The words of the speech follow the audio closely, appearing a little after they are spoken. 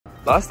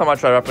Last time I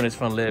tried rapping this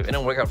front lip, it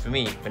didn't work out for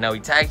me. But now we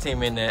tag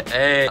team in there.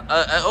 Hey,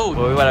 oh.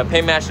 Well, we gotta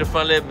paint match the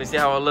front lip and see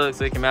how it looks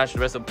so it can match the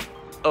rest of,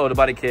 the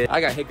body kit. I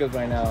got hiccups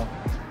right now.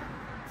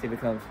 See if it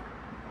comes.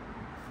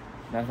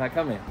 No, it's not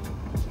coming.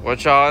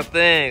 What y'all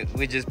think?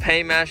 We just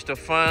paint match the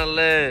front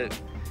lip.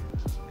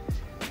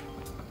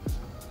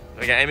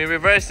 We got Amy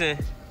reversing.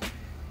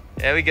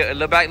 Yeah, we go.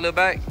 Look back, look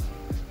back.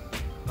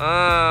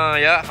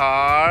 Yeah,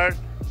 hard.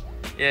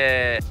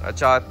 Yeah, what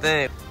y'all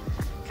think?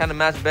 Kind of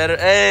match better.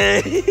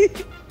 Hey,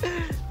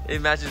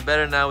 it matches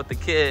better now with the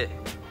kit.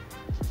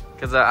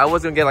 Cause I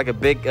was gonna get like a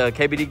big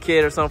KBD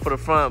kit or something for the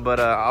front, but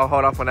I'll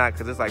hold off on that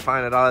because it's like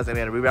 $500 and we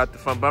had to rewrap the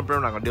front bumper.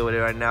 I'm not gonna deal with it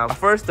right now. At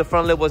first, the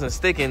front lip wasn't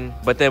sticking,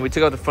 but then we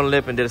took out the front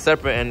lip and did it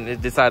separate, and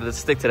it decided to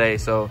stick today.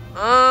 So,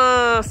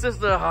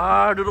 sister,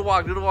 hard. Do the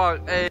walk, do the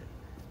walk. Hey.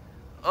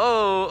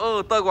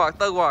 Oh, thug walk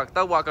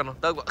on him,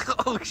 thug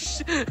walk. Oh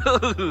shit.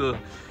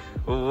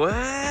 What?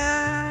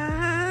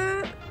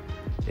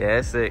 Yeah,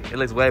 it's sick. It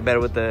looks way better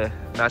with the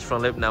match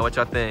front lip now. What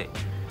y'all think?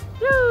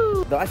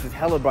 Woo! The lights is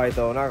hella bright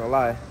though, not gonna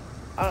lie.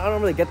 I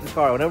don't really get this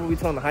car. Whenever we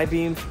turn on the high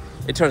beams,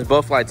 it turns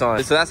both lights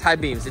on. So that's high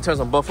beams. It turns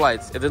on both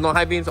lights. If there's no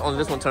high beams, only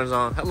this one turns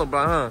on. Hello,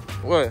 Bryan, huh?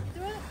 What?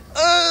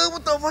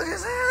 What the fuck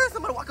is that?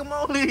 Somebody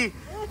guacamole.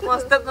 I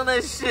stepped on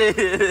that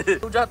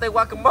shit. Who dropped that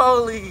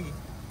guacamole?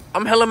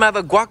 I'm hella mad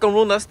at the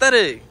guacamole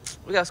aesthetic.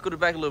 We gotta scoot it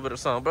back a little bit or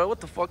something, bro.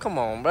 What the fuck? Come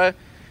on, bro.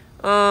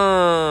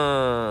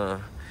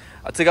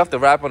 I took off the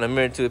wrap on the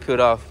mirror too, it peeled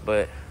off,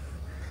 but it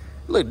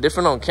looked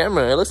different on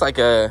camera. It looks like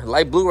a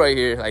light blue right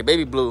here, like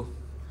baby blue.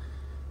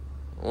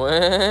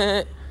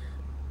 What?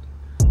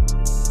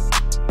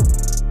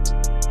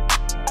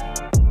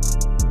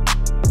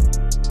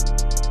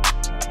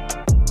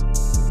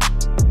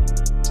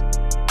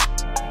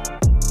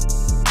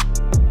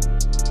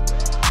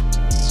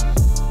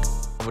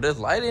 With this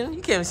lighting,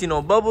 you can't even see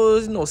no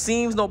bubbles, no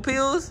seams, no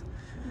peels.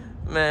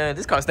 Man,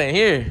 this car's staying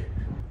here.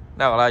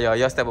 Not gonna lie,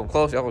 y'all step up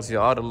close, y'all gonna see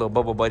all the little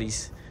bubble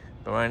buddies.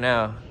 But right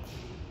now,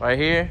 right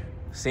here,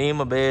 seam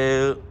a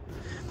bit.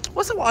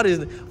 What's up with all this?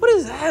 What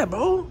is that,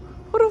 bro?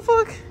 What the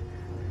fuck?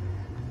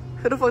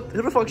 Who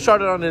the fuck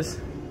started on this?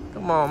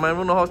 Come on, man,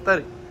 run the whole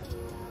static.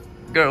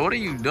 Girl, what are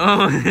you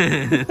doing?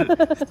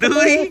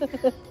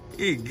 Stewie?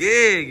 You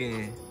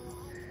gigging.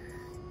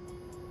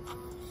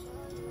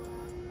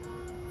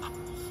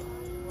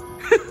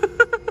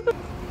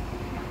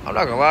 I'm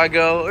not gonna lie,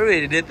 girl. We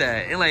already did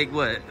that in like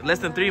what? Less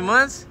than 3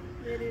 months?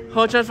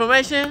 Whole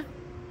transformation?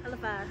 Hella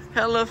fast.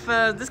 Hella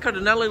fast. This car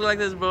did not look like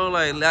this, bro,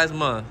 like last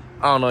month.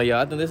 I don't know, y'all.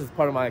 I think this is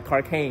part of my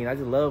carcane. I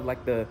just love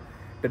like the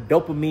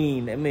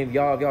dopamine. I mean, if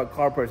y'all a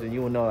car person,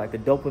 you will know like the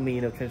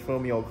dopamine of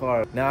transforming your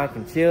car. Now I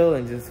can chill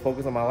and just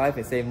focus on my life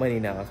and save money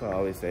now. That's what I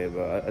always say,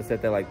 bro. I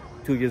said that like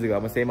 2 years ago.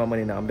 I'm gonna save my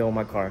money now. I'm done with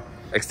my car.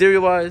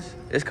 Exterior wise,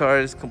 this car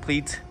is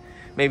complete.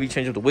 Maybe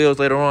change up the wheels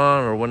later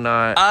on or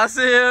whatnot. I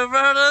see it,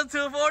 bro.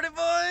 240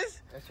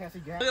 boys. Look at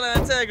that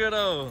Integra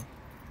though.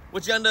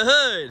 What you under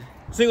hood?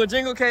 Single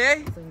jingle KA?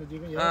 Single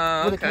jingle,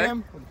 yeah. With a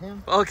cam.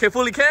 Okay,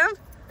 fully cammed?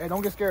 Hey,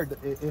 don't get scared.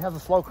 It has a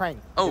slow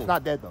crank. Oh. It's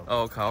not dead though.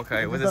 Oh,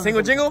 okay. Was it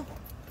single jingle?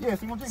 Yeah,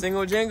 single jingle.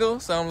 Single jingle,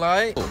 sound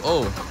like.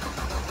 Oh,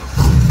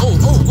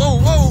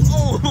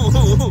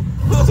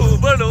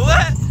 brother,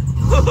 what?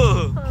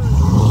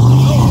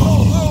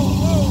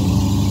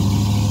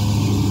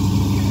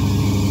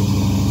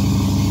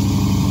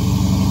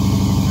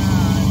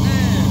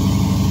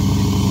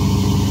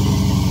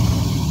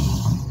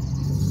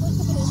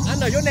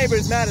 No, your neighbor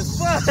is mad as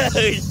fuck.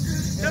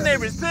 Your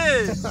neighbor is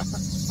pissed.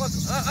 Fuck.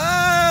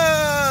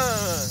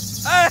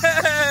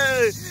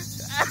 Hey.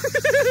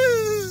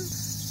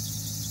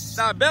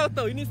 Stop belt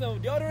though. You need some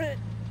deodorant.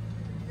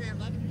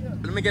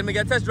 Let me get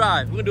a test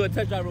drive. We're gonna do a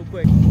test drive real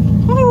quick.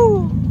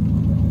 Woo.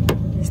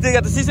 You still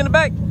got the seats in the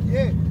back?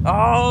 Yeah.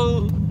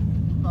 Oh.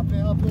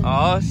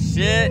 Oh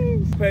shit.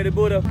 Prepare the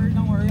Buddha.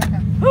 Don't worry, I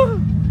got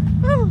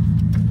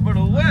For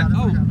the what?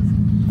 Oh.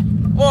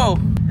 Whoa.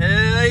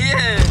 Hell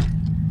yeah.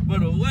 For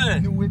the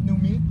what? New whip, new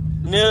me.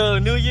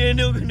 New year,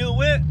 new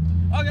whip.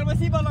 Oh, I got my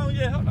seatbelt on.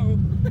 Yeah, hold on.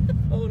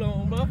 Hold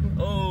on, bro.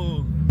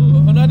 Oh.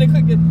 Hold on, they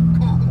click it.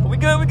 We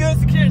good.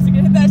 Secure.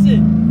 Hit that shit.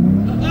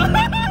 Oh,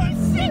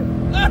 shit.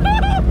 Oh,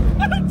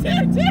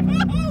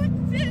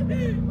 shit.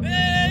 Man,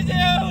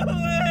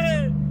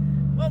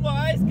 my boy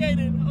ice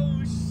skating.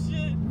 Oh,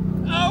 shit.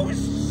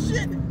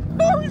 Shit.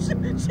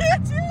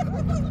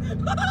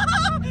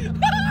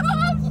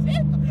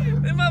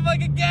 This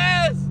motherfucking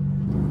gas.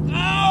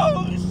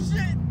 Oh,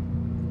 shit.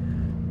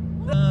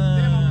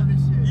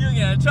 You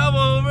got in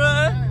trouble, bro.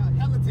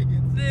 Hella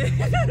tickets.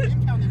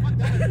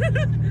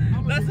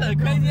 That's a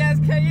crazy ass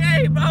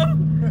KA, bro.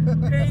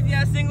 Crazy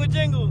ass single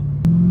jingle.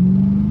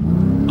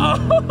 Oh,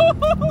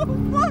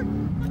 fuck.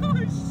 Oh,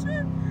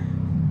 shit.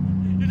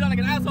 You're not like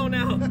an asshole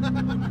now.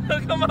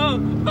 Come on.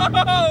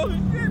 Oh,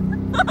 shit.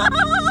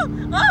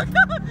 Oh,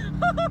 God.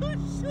 Oh,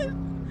 shit.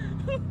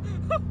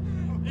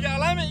 You got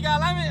alignment? All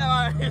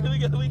right, we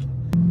got.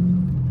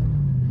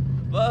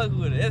 Fuck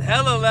with it. It's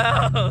hella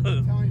loud.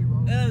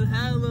 It's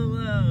hella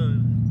loud.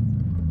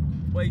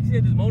 Wait, you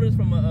said this motor's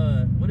from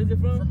a, what is it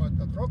from? From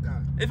a truck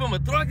guy. It's from a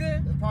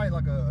trucker? It's probably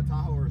like a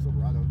Tahoe or a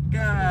Silverado.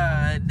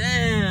 God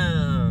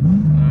damn.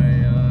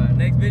 Alright,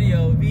 next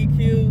video,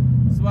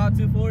 VQ, SWAT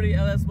 240,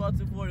 LS SWAT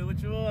 240,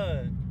 which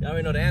one? Y'all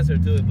already know the answer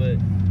to it, but.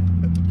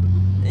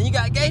 And you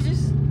got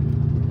gauges?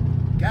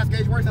 Gas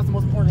gauge works, that's the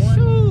most important one.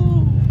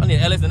 Shoo. I need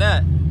LS than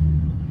that.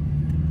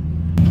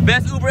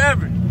 Best Uber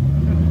ever.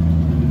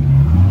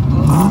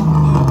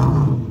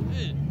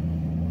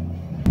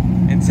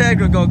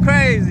 Integra go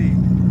crazy.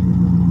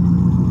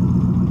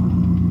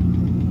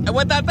 And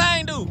what that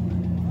thing do?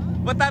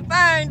 What that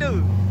thing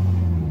do?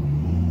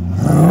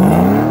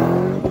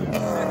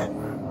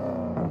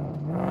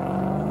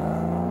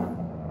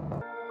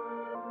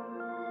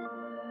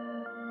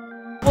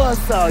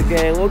 What's up,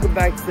 gang? Welcome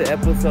back to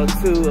episode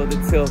 2 of the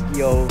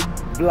Tokyo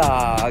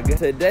vlog.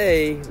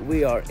 Today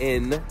we are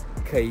in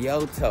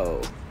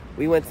Kyoto.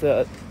 We went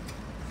to.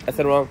 I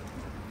said it wrong.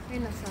 We're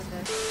in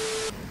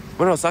Osaka.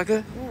 We're in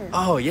Osaka? Yeah.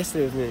 Oh,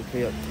 yesterday was in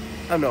Kyoto.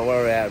 I don't know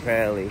where we're at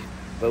apparently.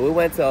 But we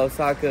went to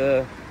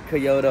Osaka,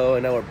 Kyoto,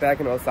 and now we're back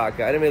in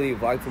Osaka. I didn't really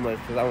vlog too much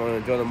because I want to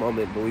enjoy the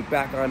moment, but we're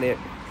back on it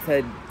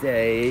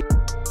today.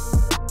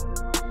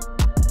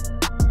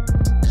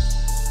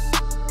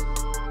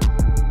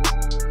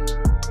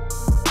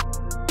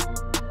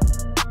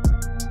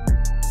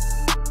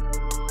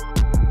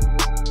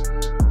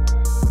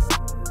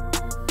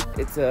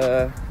 It's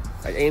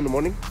like 8 in the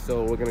morning,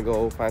 so we're gonna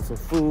go find some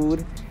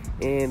food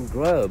and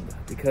grub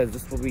because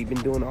this is what we've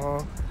been doing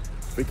all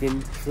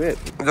freaking trip.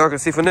 Y'all can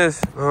see from this.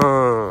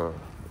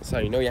 So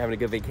you know you're having a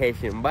good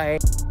vacation. Bye.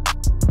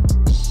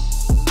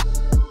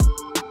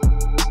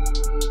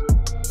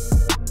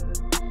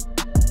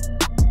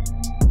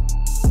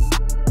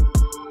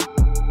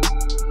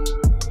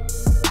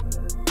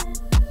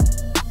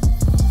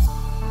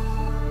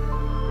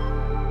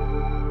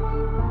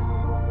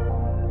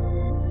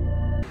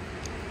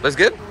 That's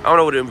good. I don't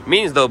know what it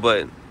means though,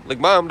 but look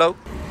bomb though.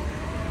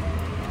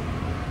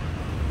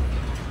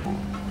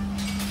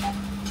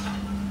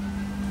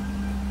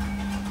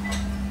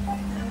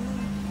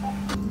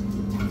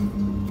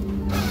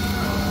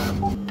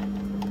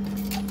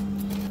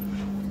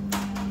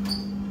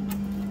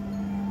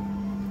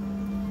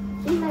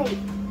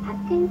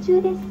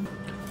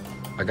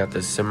 I got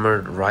the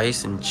simmered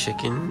rice and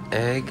chicken,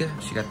 egg.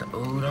 She got the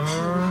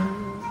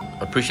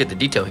udon. Appreciate the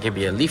detail. It can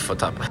be a leaf on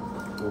top.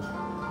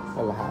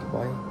 Hella hot,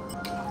 boy.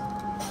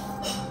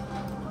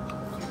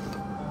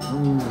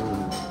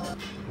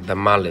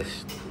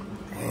 Tamales.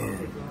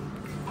 Man.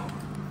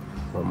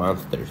 We're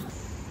monsters.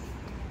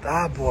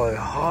 That boy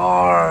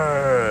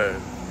hard.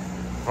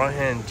 Front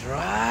hand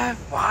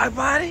drive, wide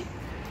body.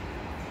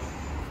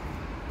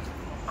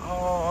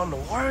 Oh, on the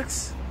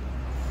works.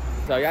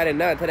 So y'all didn't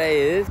know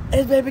today is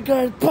it's baby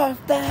girl's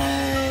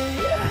birthday.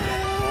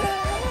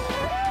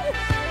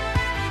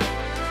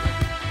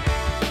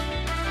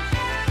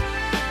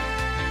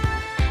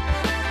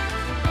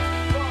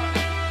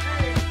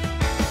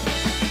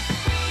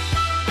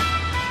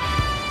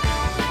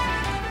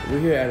 We're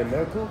here at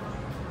America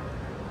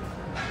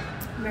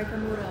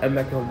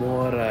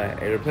Mora,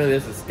 and apparently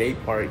this is a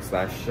skate park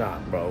 /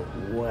 shop, bro.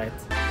 What?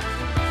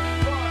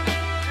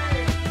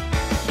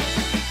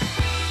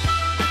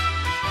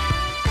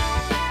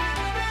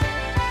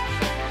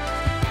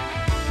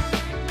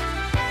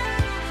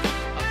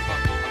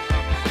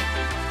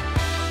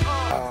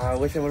 I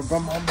wish I would have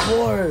brought my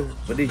board.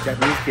 But these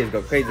Japanese kids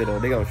go crazy though.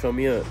 They gonna show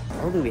me up.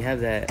 I don't think we have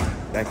that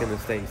back in the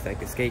States,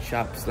 like a skate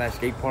shop /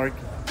 skate park.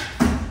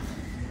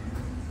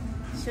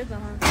 Should go,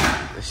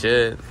 huh? It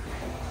should.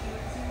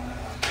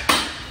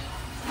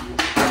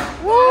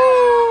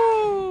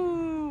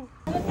 Woo!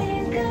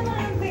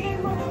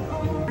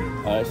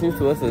 It seems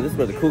to us that this is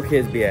where the cool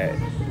kids be at.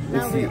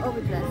 We're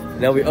overdressed.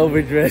 Now we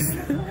overdressed.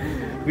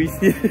 We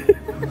see.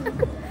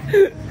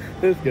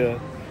 Let's go.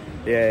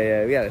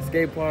 Yeah. We got a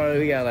skate park.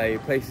 We got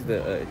like places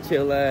to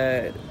chill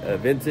at,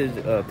 vintage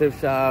thrift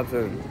shops,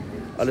 and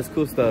all this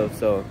cool stuff.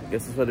 So I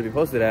guess that's what to be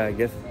posted at. I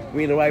guess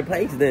we in the right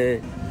place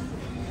then.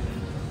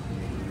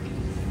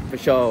 For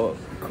sure,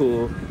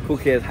 cool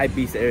kids, hype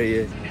beast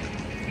area.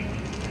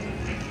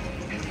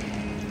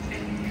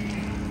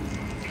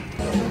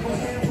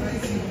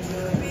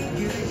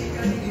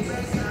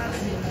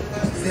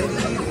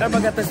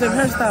 Everybody got the same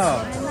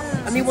hairstyle.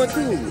 I need one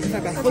too. It's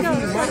like a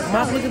fuzzy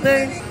mop looking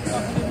thing.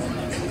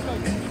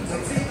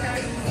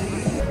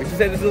 What you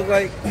say this looks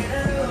like?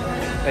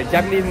 Like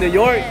Japanese New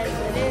York?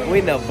 We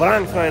in the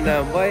Bronx right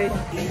now, boy.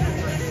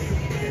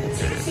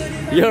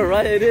 You're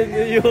right, it is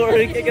New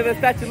York. You get the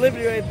Statue of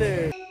Liberty right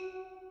there.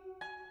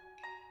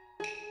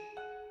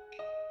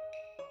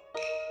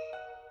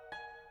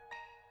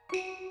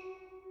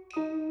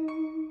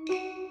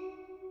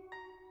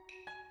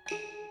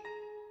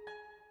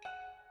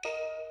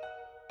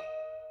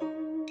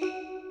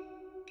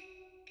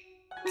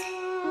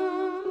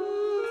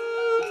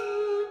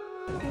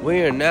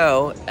 We are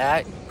now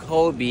at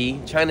Kobe,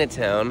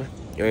 Chinatown.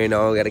 You already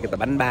know, we gotta get the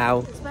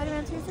banbao.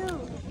 Spider-Man's here too.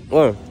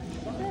 Where?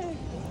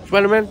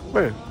 Spider-Man?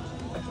 Where?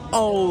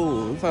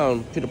 Oh, we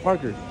found Peter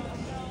Parker.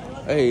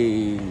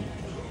 Hey.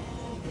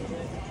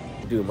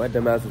 do. My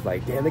dumb ass was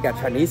like, damn, they got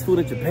Chinese food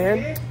in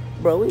Japan?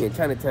 Bro, we in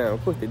Chinatown.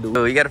 Of course they do.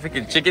 Oh, you got a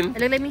freaking chicken?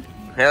 Look at me.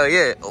 Hell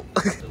yeah. Oh.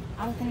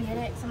 I was gonna get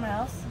it somewhere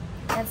else.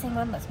 That same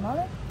one, but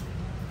smaller.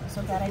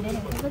 So glad I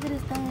didn't. Look at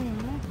this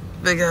thing.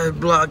 Big ass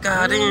block.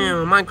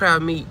 Goddamn,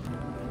 Minecraft meat.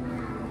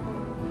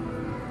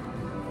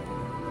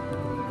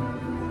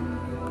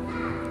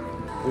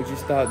 We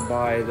just stopped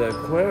by the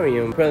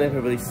aquarium. Apparently they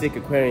have a really sick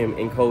aquarium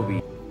in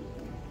Kobe.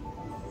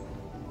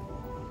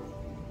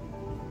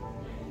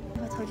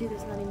 I told you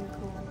there's not even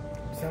cool.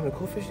 Is that a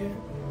cool fish yet?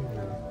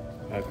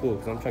 Alright, cool,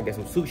 because I'm trying to get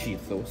some sushi,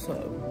 so what's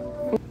up?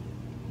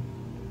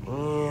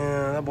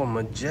 Yeah, that boy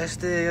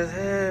majestic as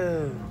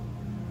hell.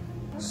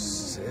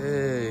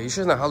 Sick. You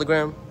sure it's not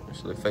hologram? That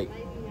should look fake.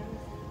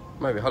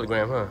 Might be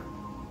hologram, huh?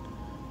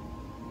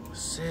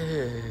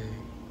 Sick.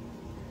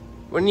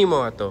 Where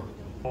Nemo at though?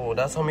 Oh,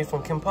 that's homie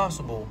from Kim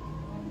Possible.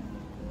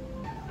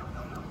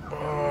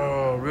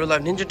 Oh, real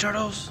life Ninja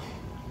Turtles?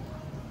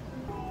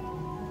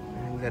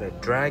 And we got a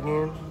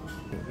dragon.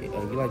 You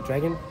like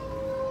dragon?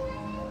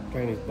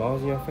 Dragon these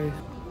balls in your face?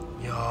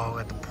 Yo,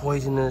 got the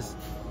poisonous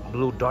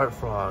blue dart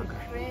frog.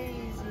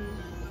 Crazy.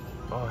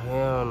 Oh,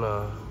 hell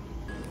no.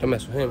 Don't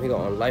mess with him, he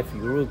gonna unlife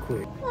you real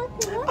quick.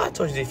 I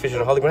told you these fish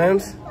are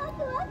holograms.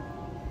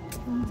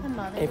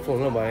 Ain't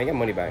fooling nobody, I got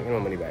money back, get my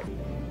money back.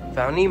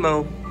 Found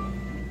Nemo.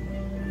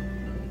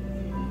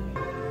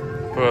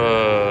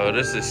 Bro,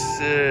 this is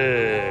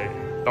sick.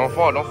 Don't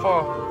fall, don't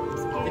fall.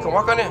 You can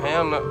walk on it?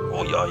 Hell no.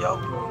 Oh, yo.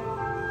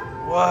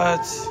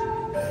 What?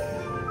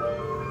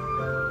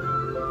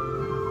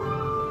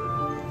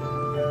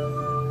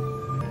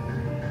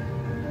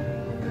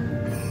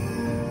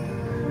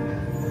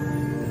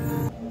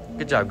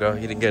 Good job, girl.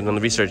 You did good on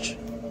the research.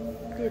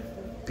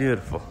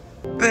 Beautiful.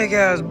 Big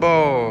ass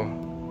ball.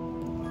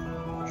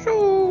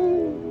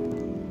 Shoo.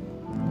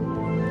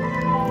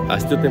 I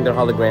still think they're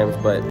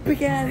holograms, but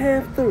big ass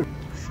hamster.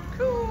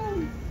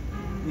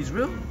 He's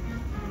real?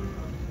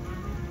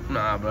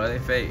 Nah, bro, they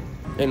fake.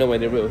 Ain't no way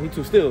they're real. He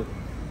too still.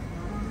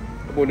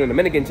 We're doing the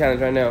Dominican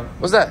challenge right now.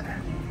 What's that?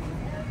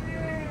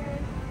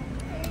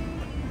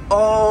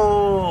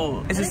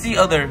 Oh, it's a sea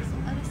others.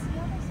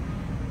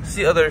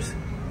 Sea others.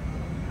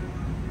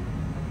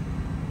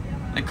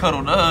 They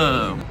cuddled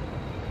up.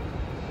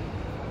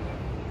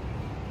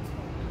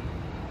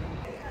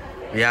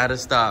 We had to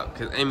stop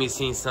because Amy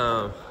seen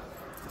some.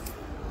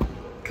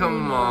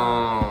 Come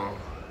on.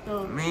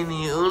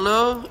 Mini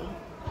Uno?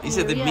 You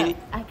said the mini?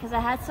 Because I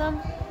had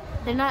some.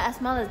 They're not as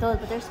small as those,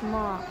 but they're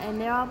small. And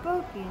they're all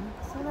broken.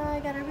 So now I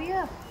gotta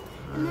re-up.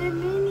 And they're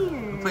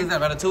minier. What plays that,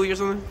 Ratatouille or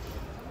something?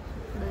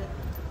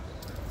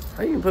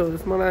 How you put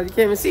this small out? You can't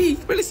even see. You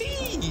can barely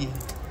see.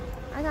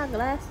 I got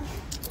glasses.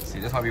 See,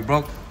 that's why we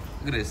broke.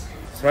 Look at this.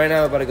 So right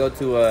now we're about to go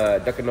to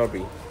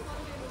Duckanobri.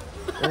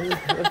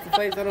 What's the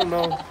place? I don't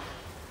know.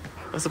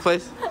 What's the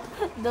place?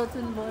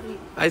 Doinnn.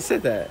 I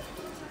said that. I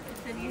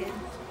said you did.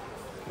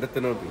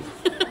 Duckanobri.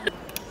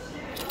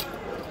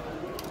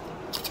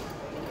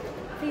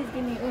 Please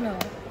give me Uno.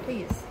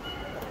 Please.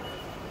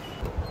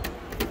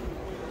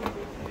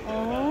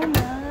 Oh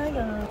my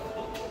god.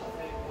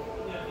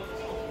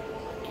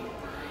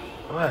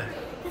 What?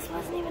 This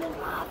wasn't even an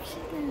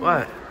option.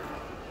 What?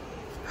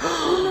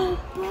 Uno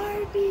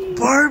Barbie.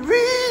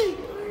 Barbie?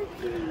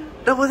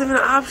 That wasn't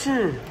even an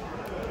option.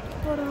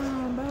 Hold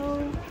on,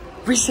 bro.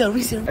 Resale.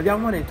 If y'all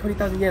want it,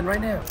 20,000 yen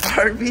right now.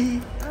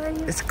 Barbie?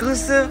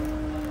 Exclusive?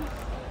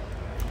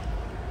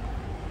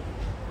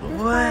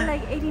 What?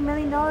 Like $80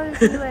 million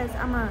US.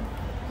 I'm gonna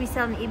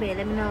resell on eBay.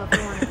 Let me know if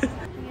you want it. Can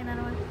you get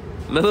another one?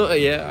 Another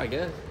one? Yeah, I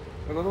guess.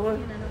 Another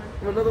one?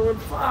 Another one?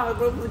 Fuck,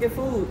 bro, let's get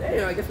food.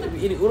 Hey, I guess we'll be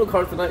eating Uno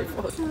cards tonight.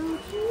 Fuck. So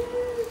cute.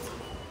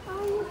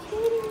 Are you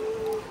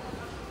kidding me?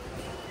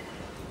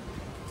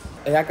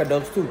 Hey, I got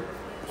those too.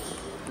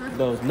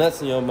 Those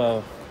nuts in your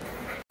mouth.